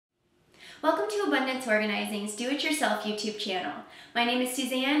Welcome to Abundance Organizing's Do-It-Yourself YouTube channel. My name is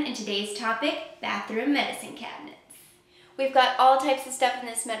Suzanne, and today's topic, bathroom medicine cabinets. We've got all types of stuff in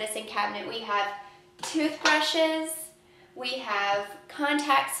this medicine cabinet. We have toothbrushes, we have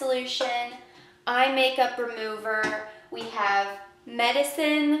contact solution, eye makeup remover, we have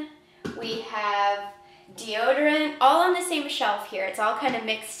medicine, we have deodorant, all on the same shelf here. It's all kind of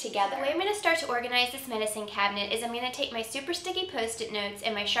mixed together. The way I'm going to start to organize this medicine cabinet is I'm going to take my super sticky Post-it notes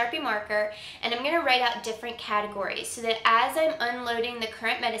and my Sharpie marker, and I'm going to write out different categories so that as I'm unloading the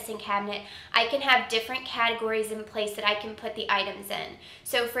current medicine cabinet, I can have different categories in place that I can put the items in.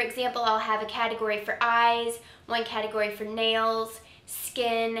 So for example, I'll have a category for eyes, one category for nails,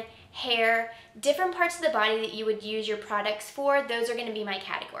 skin, hair, different parts of the body that you would use your products for. Those are going to be my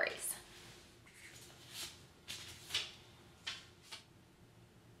categories.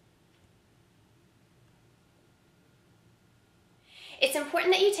 It's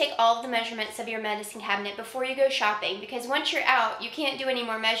important that you take all of the measurements of your medicine cabinet before you go shopping, because once you're out, you can't do any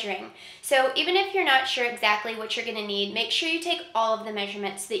more measuring. So even if you're not sure exactly what you're going to need, make sure you take all of the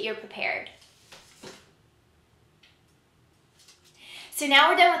measurements so that you're prepared. So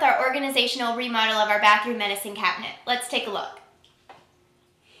now we're done with our organizational remodel of our bathroom medicine cabinet. Let's take a look.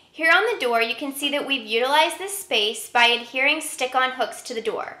 Here on the door, you can see that we've utilized this space by adhering stick-on hooks to the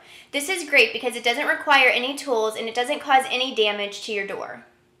door. This is great because it doesn't require any tools and it doesn't cause any damage to your door.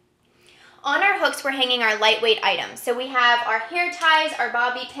 On our hooks, we're hanging our lightweight items. So we have our hair ties, our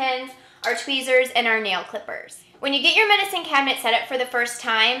bobby pins, our tweezers, and our nail clippers. When you get your medicine cabinet set up for the first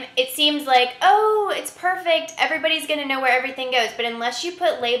time, it seems like, oh, it's perfect, everybody's gonna know where everything goes. But unless you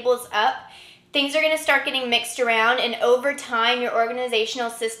put labels up, things are going to start getting mixed around, and over time your organizational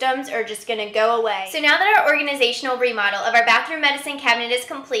systems are just going to go away. So now that our organizational remodel of our bathroom medicine cabinet is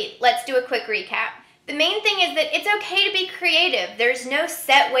complete, let's do a quick recap. The main thing is that it's okay to be creative. There's no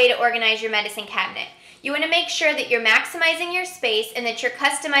set way to organize your medicine cabinet. You want to make sure that you're maximizing your space and that you're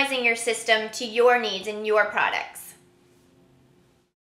customizing your system to your needs and your products.